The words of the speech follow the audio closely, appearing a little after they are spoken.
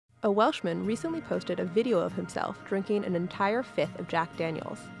A Welshman recently posted a video of himself drinking an entire fifth of Jack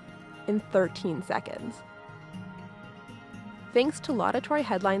Daniels in 13 seconds. Thanks to laudatory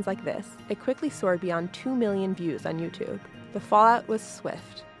headlines like this, it quickly soared beyond 2 million views on YouTube. The fallout was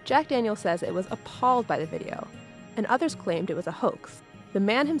swift. Jack Daniels says it was appalled by the video, and others claimed it was a hoax. The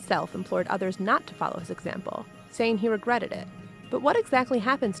man himself implored others not to follow his example, saying he regretted it. But what exactly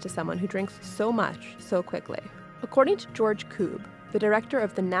happens to someone who drinks so much so quickly? According to George Koob, the director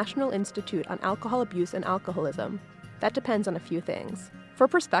of the National Institute on Alcohol Abuse and Alcoholism, that depends on a few things. For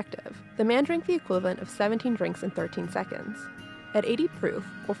perspective, the man drank the equivalent of 17 drinks in 13 seconds. At 80 proof,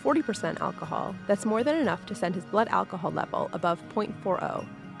 or 40% alcohol, that's more than enough to send his blood alcohol level above 0.40,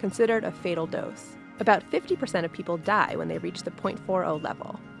 considered a fatal dose. About 50% of people die when they reach the 0.40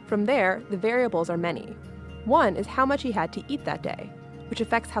 level. From there, the variables are many. One is how much he had to eat that day, which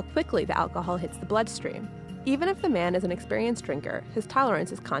affects how quickly the alcohol hits the bloodstream. Even if the man is an experienced drinker, his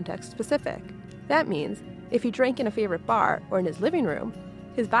tolerance is context-specific. That means, if he drank in a favorite bar or in his living room,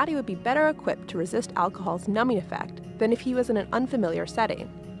 his body would be better equipped to resist alcohol's numbing effect than if he was in an unfamiliar setting.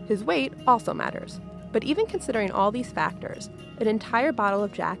 His weight also matters. But even considering all these factors, an entire bottle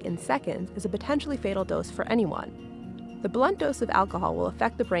of Jack in seconds is a potentially fatal dose for anyone. The blunt dose of alcohol will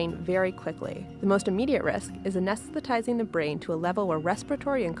affect the brain very quickly. The most immediate risk is anesthetizing the brain to a level where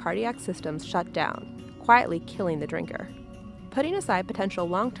respiratory and cardiac systems shut down, quietly killing the drinker. Putting aside potential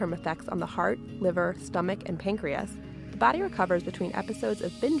long-term effects on the heart, liver, stomach, and pancreas, the body recovers between episodes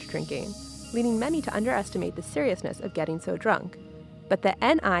of binge drinking, leading many to underestimate the seriousness of getting so drunk. But the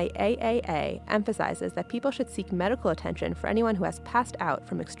NIAAA emphasizes that people should seek medical attention for anyone who has passed out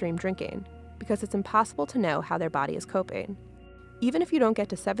from extreme drinking, because it's impossible to know how their body is coping. Even if you don't get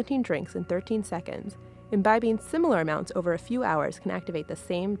to 17 drinks in 13 seconds, imbibing similar amounts over a few hours can activate the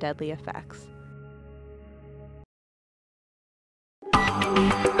same deadly effects.